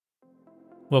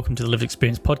Welcome to the Lived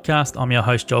Experience Podcast. I'm your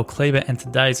host, Joel Kleber, and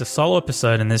today is a solo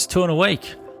episode, and there's two in a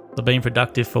week. I've been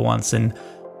productive for once, and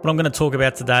what I'm going to talk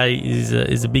about today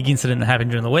is a big incident that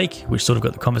happened during the week, which sort of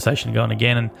got the conversation going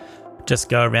again, and just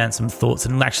go around some thoughts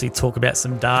and actually talk about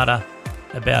some data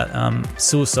about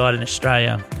suicide in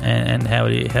Australia and how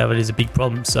it is a big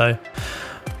problem. So,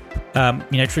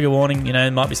 trigger warning,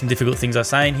 there might be some difficult things I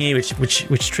say in here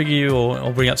which trigger you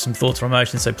or bring up some thoughts or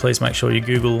emotions, so please make sure you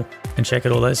Google and check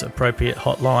out all those appropriate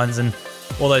hotlines and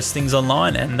all those things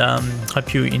online, and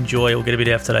hope you enjoy or get a bit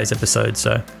out of today's episode.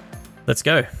 So let's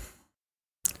go.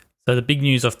 So the big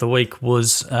news of the week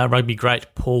was rugby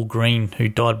great Paul Green, who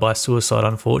died by suicide,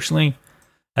 unfortunately,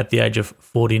 at the age of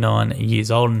 49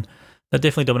 years old. And that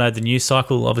definitely dominated the news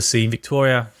cycle. Obviously, in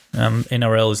Victoria,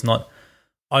 NRL is not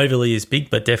overly as big,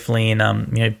 but definitely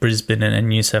in Brisbane and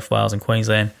New South Wales and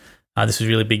Queensland, this was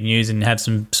really big news, and have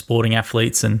some sporting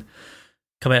athletes and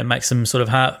come out and make some sort of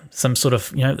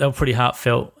they were pretty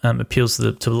heartfelt appeals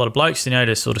to a lot of blokes,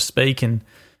 to sort of speak, and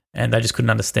they just couldn't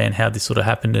understand how this sort of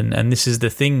happened, and this is the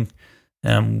thing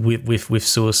with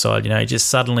suicide, it just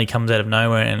suddenly comes out of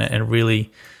nowhere and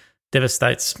really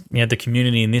devastates the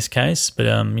community in this case,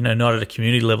 but not at a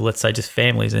community level, let's say just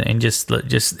families, and just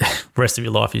the rest of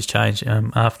your life is changed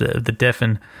after the death.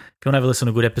 And if you want to have a listen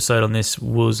to a good episode on this,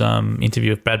 was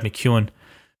interview with Brad McEwen,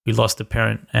 who lost a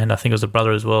parent, and I think it was a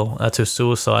brother as well, to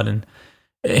suicide, and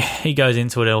he goes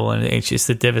into it all, and it's just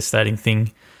a devastating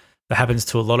thing that happens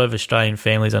to a lot of Australian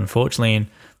families, unfortunately. And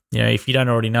if you don't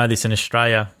already know this, in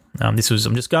Australia, I'm just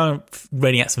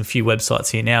reading out some few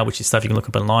websites here now, which is stuff you can look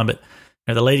up online, but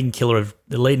the leading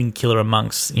killer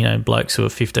amongst blokes who are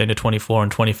 15 to 24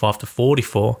 and 25 to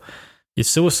 44 is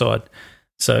suicide.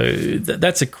 So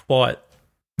that's a quite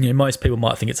most people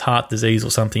might think it's heart disease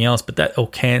or something else, or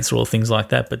cancer or things like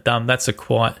that. But that's a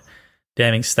quite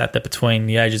damning stat that between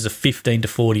the ages of 15 to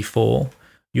 44,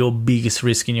 your biggest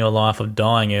risk in your life of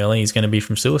dying early is going to be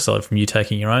from suicide, from you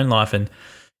taking your own life. And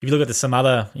if you look at some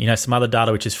other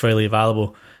data which is freely available,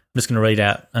 I'm just going to read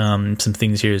out some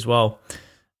things here as well.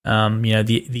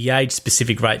 The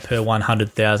age-specific rate per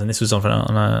 100,000. This was on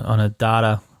a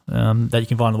data that you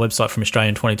can find on the website from Australia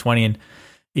in 2020. And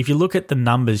if you look at the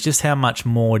numbers, just how much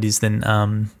more it is than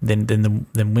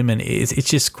women, it's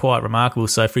just quite remarkable.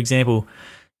 So, for example,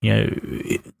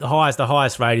 the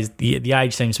highest rate is the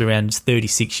age seems to be around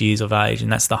 36 years of age,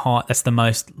 and that's the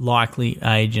most likely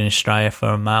age in Australia for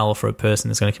a male or for a person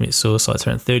that's going to commit suicide. It's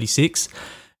around 36.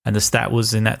 And the stat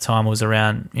was in that time was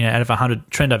around, out of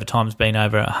 100, trend over time has been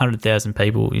over 100,000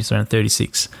 people, it's around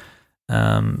 36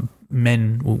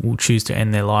 men will choose to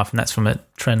end their life. And that's from a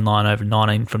trend line over from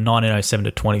 1907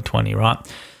 to 2020, right?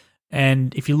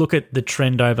 And if you look at the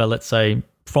trend over, let's say,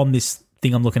 from this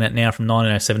thing I'm looking at now from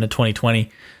 1907 to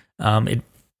 2020, it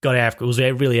was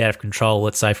really out of control.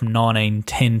 Let's say from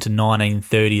 1910 to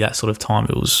 1930, that sort of time,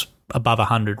 it was above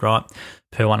 100, right,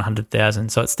 per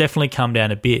 100,000. So it's definitely come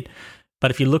down a bit. But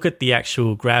if you look at the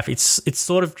actual graph, it's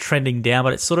sort of trending down,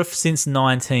 but it's sort of since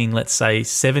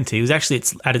 70. It was actually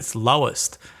at its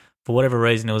lowest for whatever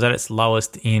reason. It was at its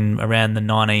lowest in around the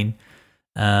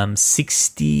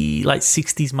 1960 late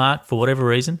 60s mark for whatever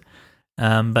reason.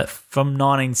 But from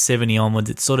 1970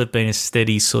 onwards, it's sort of been a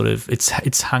steady sort of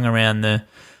it's hung around the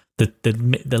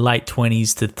late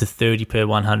 20s to 30 per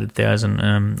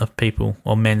 100,000 of people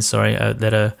or men,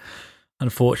 that are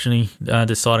unfortunately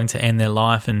deciding to end their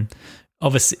life. And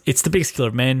obviously, it's the biggest killer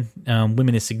of men.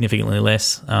 Women is significantly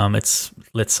less. It's,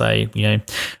 let's say,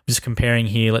 just comparing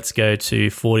here, let's go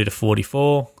to 40 to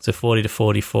 44. So 40 to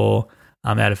 44,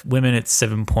 out of women, it's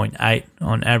 7.8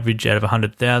 on average out of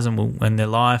 100,000 will end their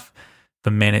life.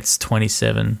 For men, it's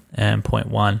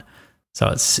 27.1. So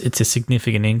it's a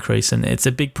significant increase, and it's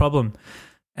a big problem.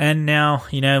 And now,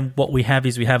 what we have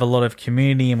is we have a lot of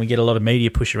community, and we get a lot of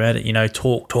media push around it,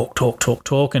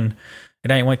 talk, and it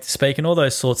ain't wait to speak and all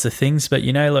those sorts of things. But,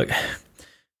 look,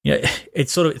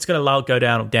 it's going to go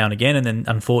down again, and then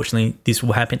unfortunately this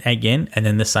will happen again, and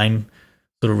then the same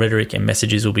sort of rhetoric and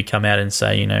messages will be come out and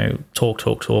say, talk,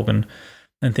 and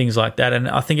things like that. And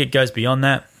I think it goes beyond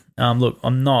that. Look,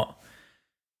 I'm not,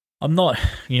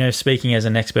 speaking as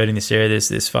an expert in this area.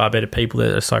 There's far better people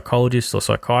that are psychologists or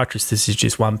psychiatrists. This is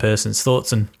just one person's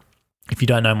thoughts. And if you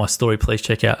don't know my story, please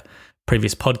check out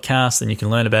previous podcasts and you can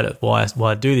learn about it, why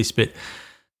I do this. But,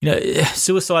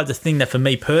 suicide's a thing that for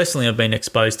me personally I've been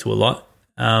exposed to a lot.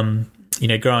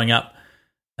 Growing up,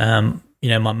 my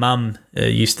mum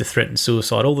used to threaten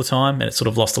suicide all the time, and it sort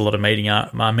of lost a lot of meaning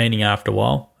after a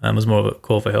while. It was more of a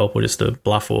call for help or just a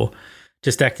bluff or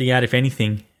just acting out, if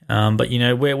anything. But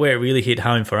where it really hit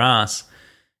home for us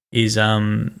is,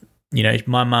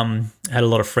 my mum had a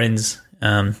lot of friends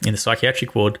in the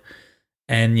psychiatric ward,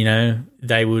 and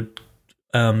they would,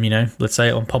 let's say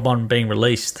upon being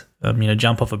released,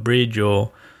 jump off a bridge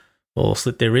or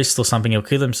slit their wrists or something or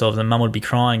kill themselves, and mum would be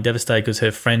crying, devastated because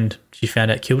her friend she found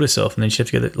out killed herself, and then she had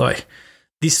to go like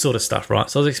this sort of stuff, right?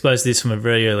 So I was exposed to this from a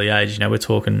very early age. We're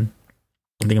talking,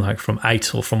 I think like from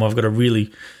 8 or from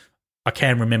I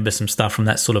can remember some stuff from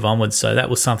that sort of onwards. So that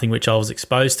was something which I was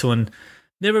exposed to and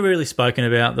never really spoken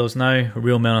about. There was no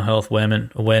real mental health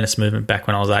awareness movement back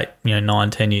when I was 8, 9,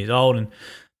 10 years old, and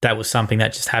that was something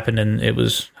that just happened, and it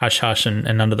was hush hush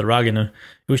and under the rug, and it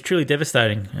was truly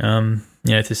devastating.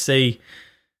 To see,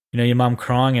 your mum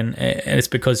crying, and it's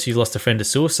because she lost a friend to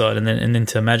suicide, and then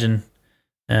to imagine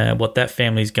what that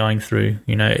family's going through,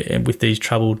 with these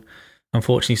troubled,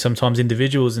 unfortunately, sometimes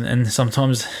individuals, and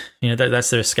sometimes, that's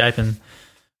their escape, and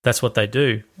that's what they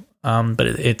do. But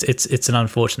it's an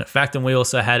unfortunate fact, and we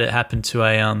also had it happen to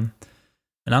an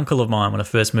uncle of mine when I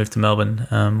first moved to Melbourne.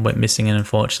 Went missing and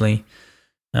unfortunately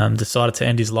decided to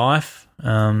end his life,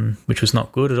 which was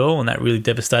not good at all, and that really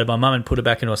devastated my mum and put her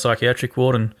back into a psychiatric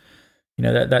ward, and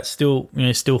that still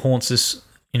haunts us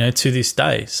to this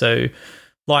day. So,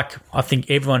 like, I think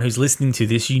everyone who's listening to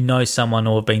this, someone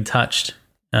or have been touched.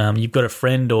 You've got a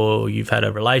friend or you've had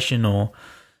a relation or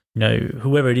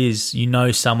whoever it is,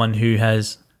 someone who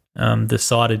has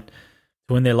decided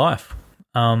to end their life.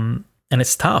 And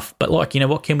it's tough, but what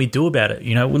can we do about it?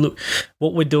 Look,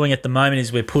 what we're doing at the moment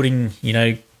is we're putting,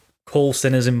 call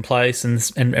centers in place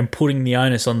and putting the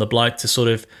onus on the bloke to sort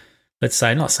of, let's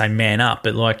say, not say man up,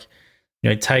 but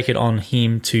take it on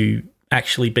him to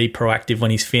actually be proactive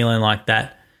when he's feeling like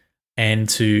that and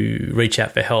to reach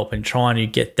out for help and trying to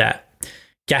get that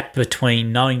gap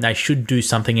between knowing they should do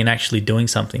something and actually doing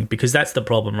something, because that's the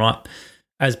problem, right?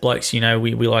 As blokes, we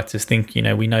like to think,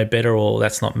 we know better, or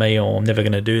that's not me, or I'm never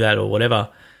going to do that, or whatever.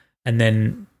 And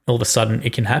then all of a sudden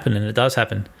it can happen, and it does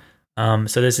happen.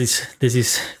 So there's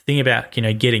this thing about,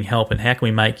 getting help, and how can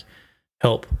we make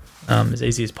help as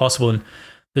easy as possible. And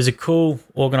there's a cool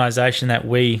organisation that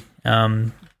we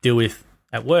deal with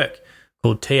at work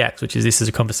called TAX, which is This Is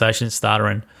a Conversation Starter,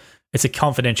 and it's a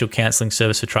confidential counselling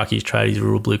service for truckies, tradies,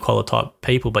 rural blue collar type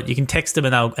people. But you can text them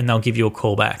and they'll give you a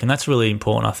call back, and that's really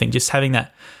important. I think just having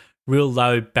that real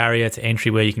low barrier to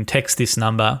entry where you can text this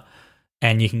number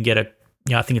and you can get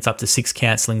I think it's up to 6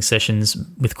 counselling sessions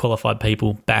with qualified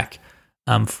people back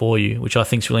for you, which I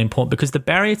think is really important, because the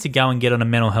barrier to go and get on a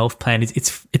mental health plan is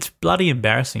it's bloody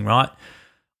embarrassing, right?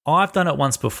 I've done it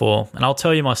once before, and I'll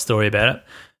tell you my story about it.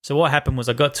 So what happened was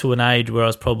I got to an age where I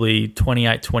was probably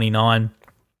 28, 29.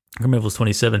 I remember it was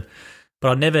 27,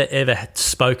 but I'd never ever had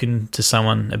spoken to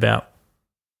someone about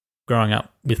growing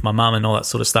up with my mum and all that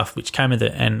sort of stuff, which came with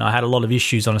it. And I had a lot of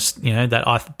issues that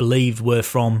I believed were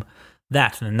from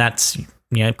that. And that's,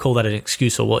 call that an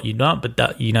excuse or what you want, but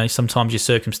that, sometimes your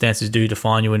circumstances do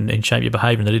define you and shape your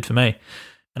behaviour, and they did for me.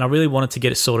 And I really wanted to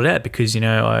get it sorted out because,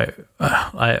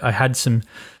 I had some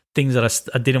things that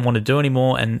I didn't want to do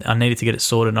anymore, and I needed to get it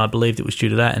sorted, and I believed it was due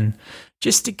to that. And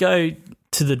just to go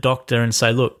to the doctor and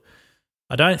say, look,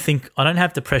 I don't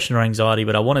have depression or anxiety,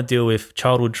 but I want to deal with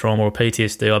childhood trauma or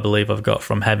PTSD I believe I've got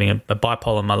from having a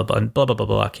bipolar mother, and blah, blah, blah,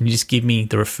 blah. Can you just give me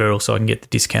the referral so I can get the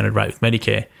discounted rate with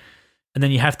Medicare? And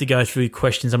then you have to go through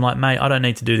questions. I'm like, mate, I don't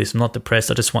need to do this. I'm not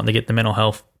depressed. I just want to get the mental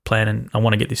health plan, and I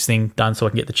want to get this thing done so I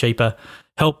can get the cheaper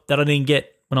help that I didn't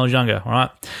get when I was younger, all right?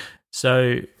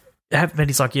 So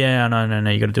he's like, yeah, no,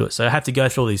 you got to do it. So I have to go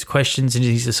through all these questions, and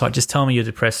he's just like, just tell me you're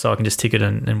depressed so I can just tick it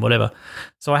and whatever.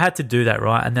 So I had to do that,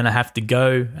 right? And then I have to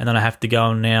go,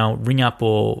 and now ring up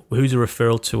or who's a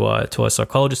referral to a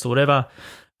psychologist or whatever,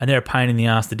 and they're a pain in the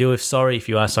ass to deal with. Sorry if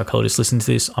you are a psychologist listening to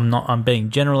this. I'm being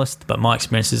generalist, but my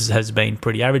experiences has been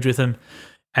pretty average with them.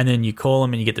 And then you call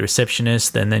them and you get the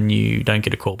receptionist, and then you don't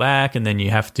get a call back, and then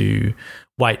you have to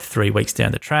wait 3 weeks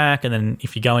down the track. And then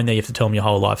if you go in there, you have to tell them your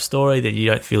whole life story, then you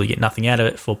don't feel you get nothing out of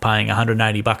it for paying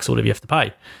 $180 or whatever you have to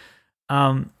pay.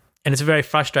 And it's very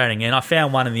frustrating. And I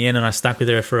found one in the end, and I stuck with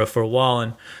her for a while.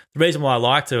 And the reason why I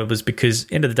liked her was because,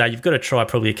 end of the day, you've got to try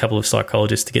probably a couple of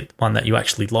psychologists to get one that you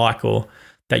actually like or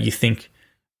that you think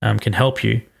can help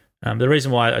you. The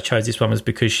reason why I chose this one was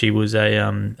because she was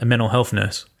a mental health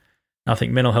nurse. I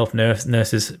think mental health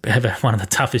nurses have one of the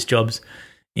toughest jobs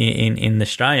in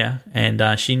Australia,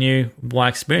 and she knew my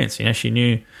experience. She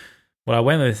knew what I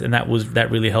went with, and that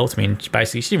really helped me. And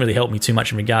basically, she didn't really help me too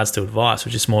much in regards to advice. It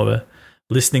was just more of a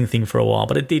listening thing for a while,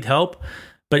 but it did help.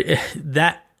 But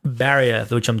that barrier,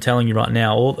 which I'm telling you right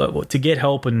now, to get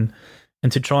help and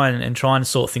to try and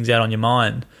sort things out on your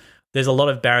mind, there's a lot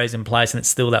of barriers in place, and it's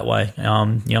still that way.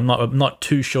 I'm not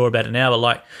too sure about it now, but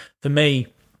like for me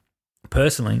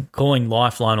personally, calling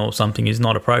Lifeline or something is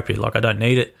not appropriate. Like, I don't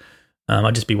need it.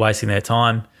 I'd just be wasting their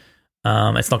time.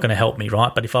 It's not going to help me,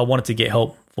 right? But if I wanted to get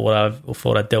help for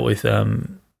what I dealt with,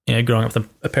 growing up with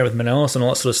a parent with mental illness and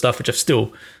all that sort of stuff, which I've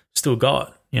still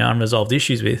got, unresolved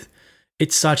issues with,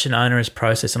 it's such an onerous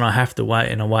process, and I have to wait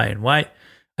and wait and wait.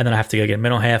 And then I have to go get a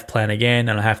mental health plan again,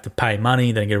 and I have to pay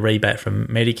money, then get a rebate from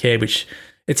Medicare, which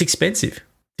it's expensive.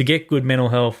 To get good mental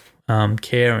health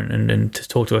care and to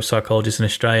talk to a psychologist in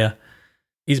Australia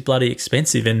is bloody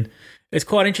expensive. And it's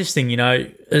quite interesting,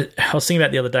 I was thinking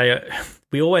about the other day,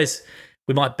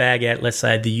 we might bag out, let's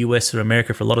say, the US or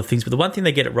America for a lot of things, but the one thing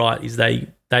they get it right is they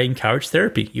encourage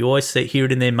therapy. You always hear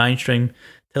it in their mainstream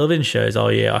television shows. Oh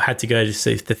yeah, I had to go to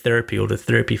see the therapy or the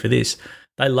therapy for this.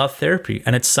 They love therapy,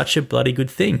 and it's such a bloody good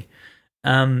thing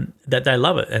that they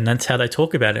love it, and that's how they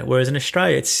talk about it. Whereas in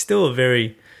Australia, it's still a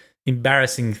very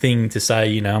embarrassing thing to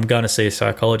say, I'm going to see a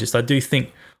psychologist. I do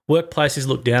think workplaces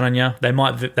look down on you. They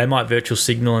might virtual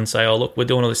signal and say, oh, look, we're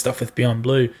doing all this stuff with Beyond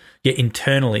Blue. Yet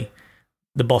internally,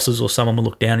 the bosses or someone will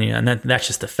look down on you, and that's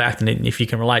just a fact. And if you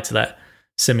can relate to that,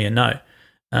 send me a note.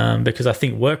 Because I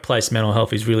think workplace mental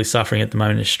health is really suffering at the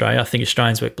moment in Australia. I think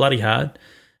Australians work bloody hard,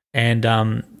 and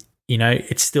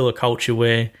it's still a culture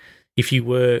where if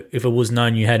it was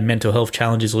known you had mental health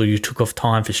challenges or you took off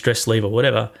time for stress leave or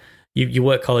whatever, your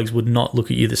work colleagues would not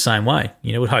look at you the same way.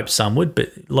 Would hope some would,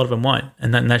 but a lot of them won't,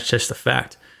 and that's just a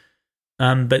fact.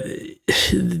 But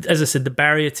as I said, the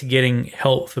barrier to getting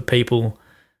help for people,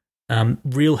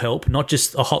 real help, not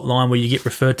just a hotline where you get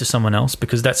referred to someone else,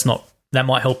 because that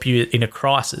might help you in a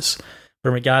crisis. But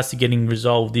in regards to getting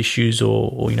resolved issues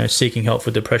or seeking help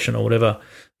for depression or whatever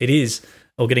it is,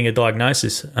 or getting a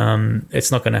diagnosis,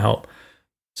 it's not going to help.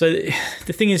 So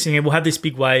the thing is, we'll have this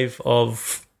big wave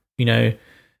of,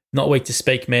 not weak to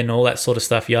speak men, all that sort of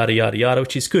stuff, yada, yada, yada,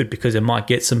 which is good because it might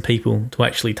get some people to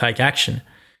actually take action.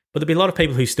 But there'll be a lot of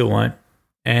people who still won't.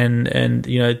 And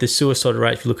the suicide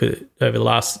rate, if you look at it over the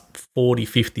last 40,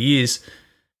 50 years,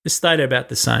 it's stayed about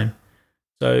the same.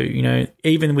 So,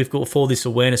 even we've got all this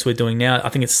awareness we're doing now, I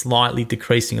think it's slightly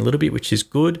decreasing a little bit, which is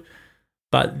good.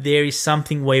 But there is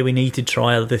something where we need to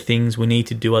try other things. We need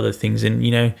to do other things.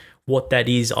 And, what that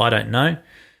is, I don't know.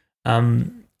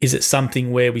 Is it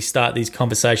something where we start these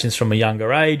conversations from a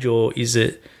younger age, or is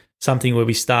it something where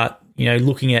we start,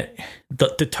 looking at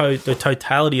the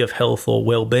totality of health or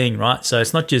well-being, right? So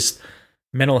it's not just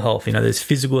mental health. There's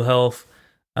physical health.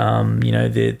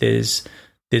 There's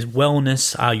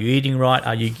wellness. Are you eating right?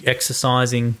 Are you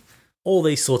exercising? All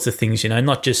these sorts of things,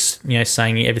 not just,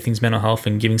 saying everything's mental health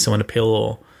and giving someone a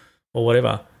pill or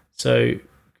whatever. So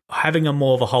having a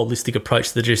more of a holistic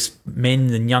approach to just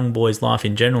men and young boys' life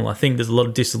in general. I think there's a lot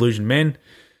of disillusioned men,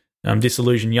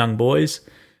 disillusioned young boys,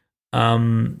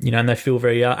 and they feel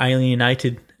very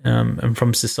alienated and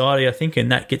from society, I think,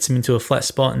 and that gets them into a flat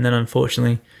spot. And then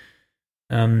unfortunately,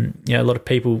 a lot of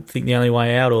people think the only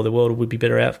way out or the world would be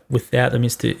better out without them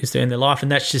is to end their life.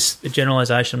 And that's just a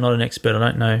generalization. I'm not an expert. I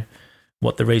don't know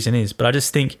what the reason is. But I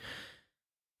just think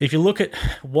if you look at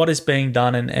what is being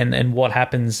done and what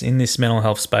happens in this mental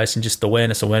health space and just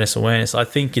awareness, I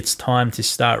think it's time to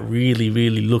start really,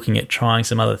 really looking at trying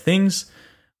some other things.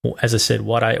 Well, as I said,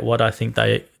 what I think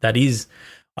that is,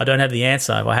 I don't have the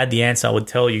answer. If I had the answer, I would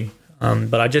tell you.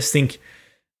 But I just think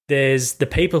there's the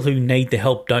people who need the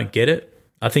help don't get it.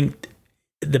 I think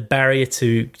the barrier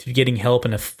to getting help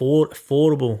and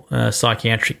affordable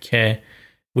psychiatric care,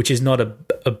 which is not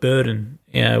a burden,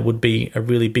 would be a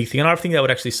really big thing. And I think that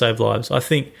would actually save lives. I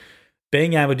think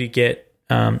being able to get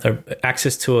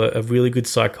access to a really good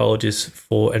psychologist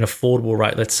for an affordable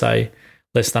rate, let's say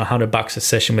less than $100 a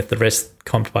session with the rest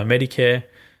comped by Medicare,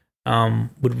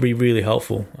 would be really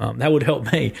helpful. That would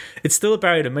help me. It's still a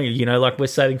barrier to me, like we're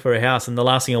saving for a house and the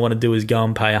last thing I want to do is go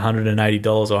and pay $180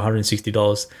 or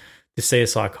 $160 to see a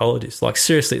psychologist. Like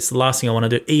seriously, it's the last thing I want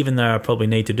to do, even though I probably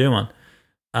need to do one.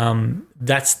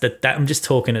 That's that I'm just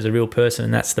talking as a real person,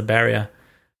 and that's the barrier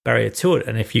to it.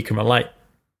 And if you can relate,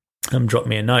 drop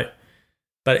me a note.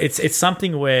 But it's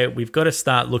something where we've got to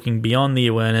start looking beyond the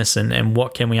awareness and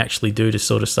what can we actually do to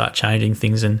sort of start changing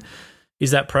things. And is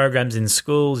that programs in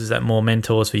schools? Is that more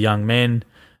mentors for young men?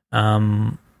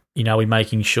 We're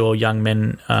making sure young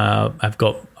men have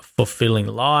got a fulfilling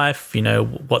life,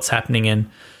 what's happening. And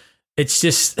it's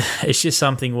just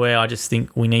something where I just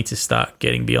think we need to start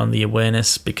getting beyond the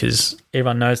awareness, because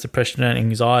everyone knows depression and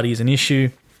anxiety is an issue.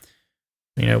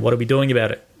 What are we doing about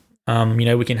it?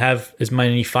 We can have as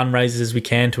many fundraisers as we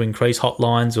can to increase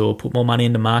hotlines or put more money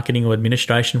into marketing or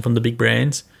administration from the big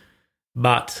brands,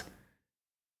 but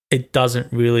it doesn't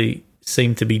really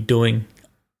seem to be doing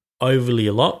overly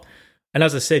a lot. And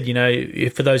as I said,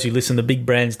 for those who listen, the big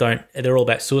brands they're all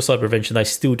about suicide prevention. They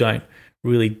still don't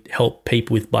really help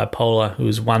people with bipolar, who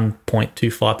is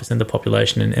 1.25% of the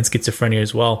population, and schizophrenia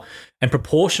as well. And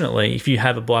proportionately, if you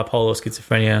have a bipolar,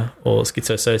 schizophrenia, or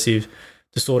schizoassociative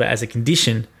disorder as a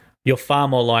condition, you're far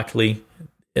more likely,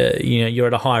 you're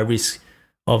at a higher risk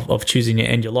of choosing to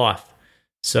end your life.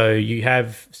 So you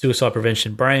have suicide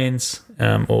prevention brands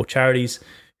or charities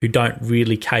who don't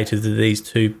really cater to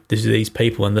these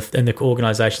people, and the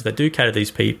organisations that do cater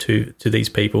to these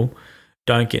people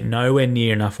don't get nowhere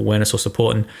near enough awareness or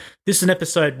support. And this is an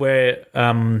episode where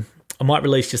I might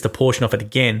release just a portion of it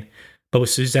again, but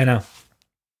with Susanna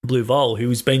Blue-Vol,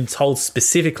 who's been told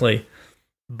specifically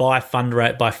by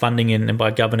funding and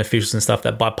by government officials and stuff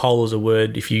that bipolar is a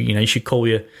word. If you should call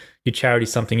your charity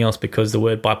something else, because the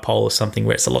word bipolar is something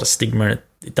where it's a lot of stigma and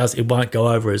it won't go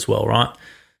over as well, right?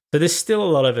 So there's still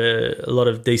a lot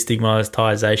of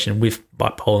destigmatization with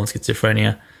bipolar and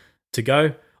schizophrenia to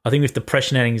go. I think with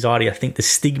depression and anxiety, I think the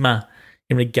stigma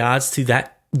in regards to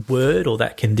that word or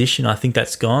that condition, I think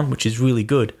that's gone, which is really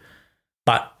good.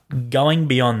 But going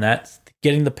beyond that,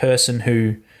 getting the person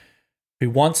who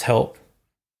wants help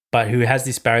but who has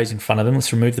these barriers in front of them,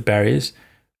 let's remove the barriers,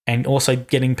 and also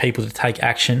getting people to take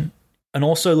action and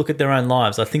also look at their own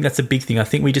lives. I think that's a big thing. I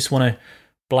think we just want to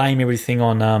blame everything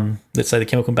on, let's say, the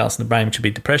chemical imbalance in the brain, which would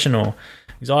be depression or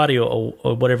anxiety or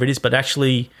whatever it is, but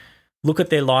actually look at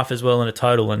their life as well in a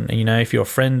total. And if you're a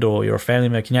friend or you're a family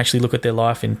member, can you actually look at their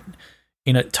life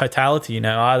in a totality?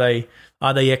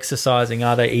 Are they exercising?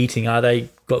 Are they eating? Are they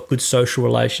got good social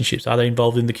relationships? Are they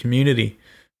involved in the community?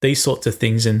 These sorts of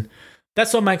things. And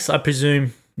that's what makes, I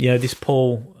presume, this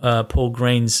Paul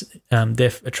Green's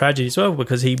death a tragedy as well,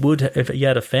 because he would, if he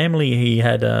had a family, he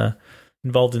had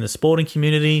involved in the sporting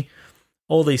community,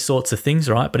 all these sorts of things,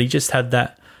 right? But he just had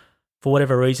that, for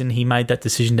whatever reason, he made that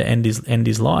decision to end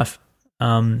his life.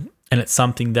 And it's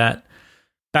something that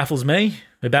baffles me.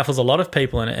 It baffles a lot of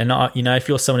people. And I, if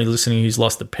you're somebody listening who's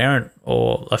lost a parent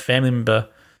or a family member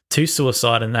to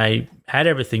suicide and they had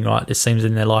everything right, it seems,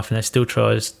 in their life, and they still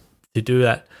tries to do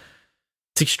that,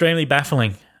 it's extremely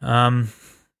baffling.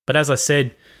 But as I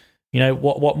said,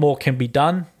 what more can be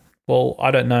done? Well, I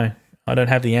don't know. I don't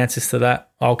have the answers to that.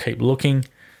 I'll keep looking.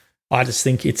 I just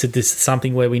think it's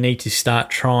something where we need to start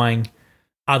trying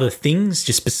other things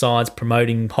just besides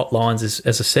promoting hotlines.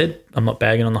 As I said, I'm not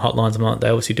bagging on the hotlines. They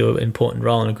obviously do an important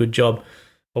role and a good job.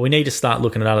 But we need to start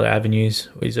looking at other avenues.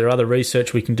 Is there other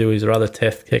research we can do? Is there other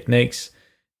techniques?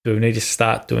 Do we need to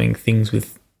start doing things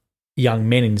with young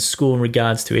men in school in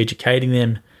regards to educating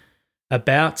them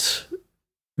about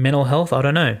mental health? I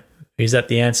don't know. Is that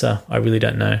the answer? I really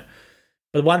don't know.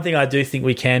 But one thing I do think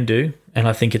we can do, and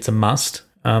I think it's a must,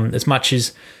 as much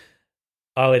as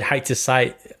I would hate to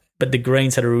say, but the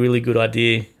Greens had a really good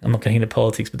idea. I'm not going into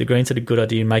politics, but the Greens had a good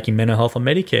idea in making mental health on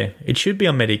Medicare. It should be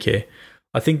on Medicare.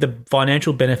 I think the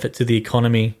financial benefit to the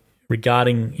economy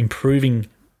regarding improving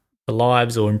the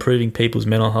lives or improving people's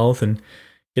mental health and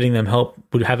getting them help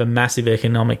would have a massive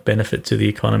economic benefit to the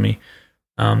economy.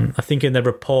 I think in the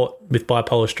report with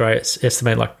Bipolar Australia, it's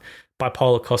estimated like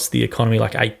bipolar costs the economy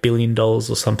like $8 billion or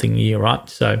something a year, right?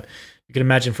 So you can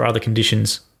imagine for other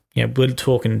conditions, we're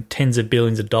talking tens of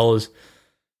billions of dollars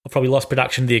of probably lost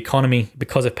production to the economy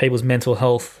because of people's mental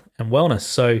health and wellness.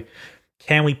 So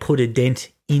can we put a dent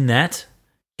in that?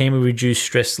 Can we reduce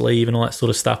stress leave and all that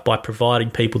sort of stuff by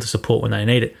providing people the support when they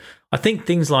need it? I think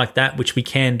things like that, which we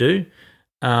can do,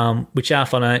 which are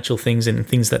financial things and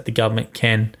things that the government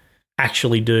can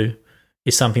actually do,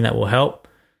 is something that will help.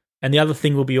 And the other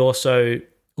thing will be also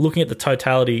looking at the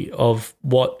totality of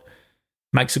what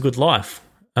makes a good life.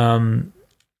 I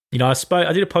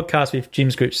did a podcast with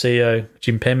Jim's Group CEO,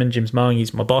 Jim Penman. Jim's mowing.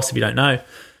 He's my boss, if you don't know.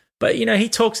 But, he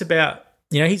talks about,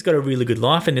 he's got a really good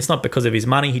life, and it's not because of his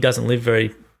money. He doesn't live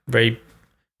very, very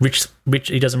rich.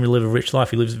 He doesn't really live a rich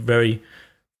life. He lives very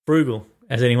frugal,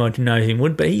 as anyone who knows him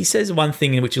would. But he says one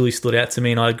thing in which really stood out to me,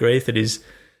 and I agree with it, is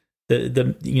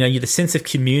the sense of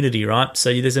community, right?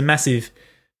 So there's a massive,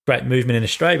 great movement in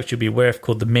Australia, which you'll be aware of,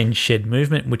 called the Men's Shed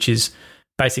Movement, which is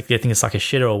basically, I think it's like a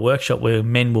shed or a workshop where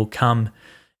men will come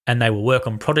and they will work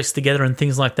on projects together and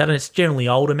things like that. And it's generally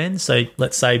older men. So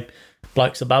let's say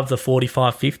blokes above the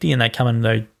 45, 50, and they come and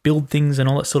they build things and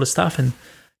all that sort of stuff. And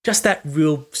just that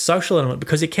real social element,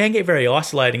 because it can get very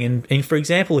isolating. And for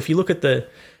example, if you look at the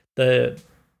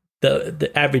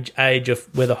average age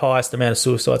of where the highest amount of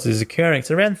suicides is occurring,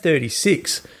 it's around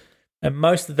 36. And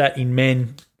most of that in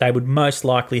men, they would most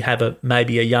likely have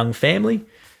maybe a young family,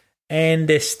 and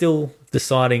they're still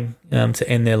deciding to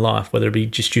end their life, whether it be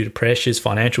just due to pressures,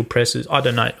 financial pressures. I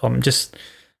don't know. I'm just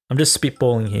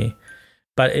spitballing here,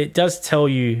 but it does tell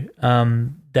you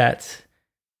that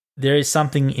there is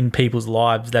something in people's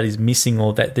lives that is missing,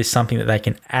 or that there's something that they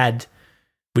can add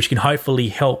which can hopefully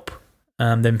help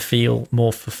them feel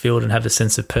more fulfilled and have a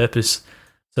sense of purpose,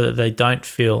 so that they don't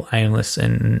feel aimless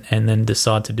and then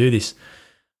decide to do this.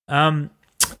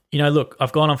 Look,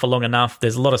 I've gone on for long enough.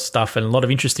 There's a lot of stuff and a lot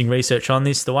of interesting research on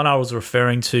this. The one I was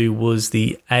referring to was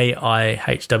the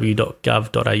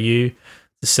aihw.gov.au,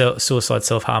 the Suicide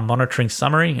Self-Harm Monitoring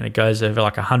Summary, and it goes over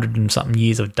like 100 and something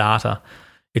years of data.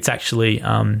 It's actually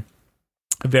a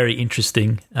very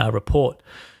interesting report.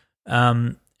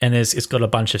 And it's got a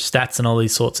bunch of stats and all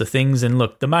these sorts of things. And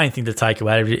look, the main thing to take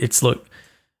away, it's the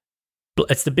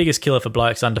biggest killer for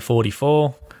blokes under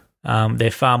 44.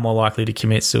 They're far more likely to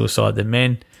commit suicide than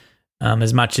men.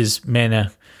 As much as men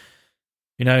are,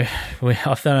 I don't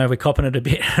know, we're copping it a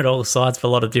bit at all sides for a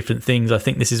lot of different things. I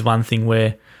think this is one thing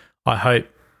where I hope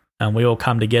we all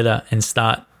come together and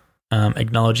start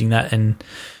acknowledging that and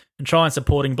try and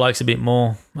supporting blokes a bit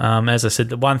more. As I said,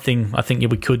 the one thing I think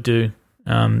we could do,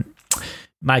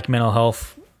 make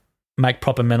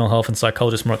proper mental health and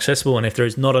psychologists more accessible. And if there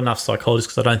is not enough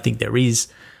psychologists, because I don't think there is,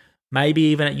 maybe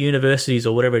even at universities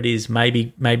or whatever it is,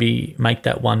 maybe make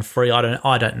that one free.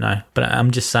 I don't know, but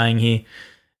I'm just saying here,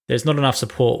 there's not enough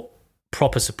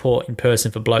proper support in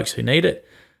person for blokes who need it.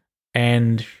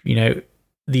 And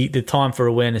the time for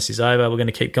awareness is over. We're going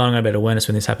to keep going on about awareness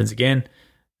when this happens again,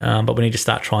 but we need to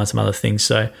start trying some other things.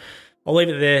 So I'll leave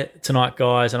it there tonight,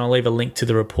 guys, and I'll leave a link to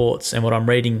the reports and what I'm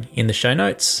reading in the show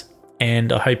notes.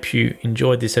 And I hope you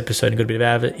enjoyed this episode and got a bit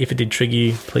out of it. If it did trigger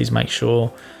you, please make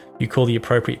sure you call the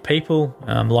appropriate people.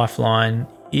 Lifeline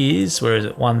is, where is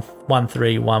it?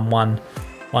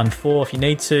 131114 if you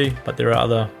need to, but there are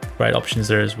other great options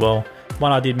there as well.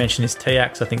 One I did mention is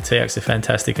TACS. I think TACS is a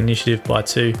fantastic initiative by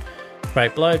two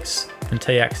great blokes, and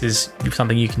TACS is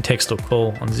something you can text or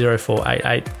call on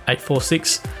 0488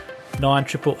 846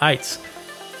 9888.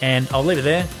 And I'll leave it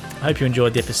there. I hope you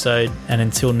enjoyed the episode, and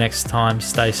until next time,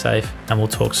 stay safe and we'll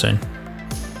talk soon.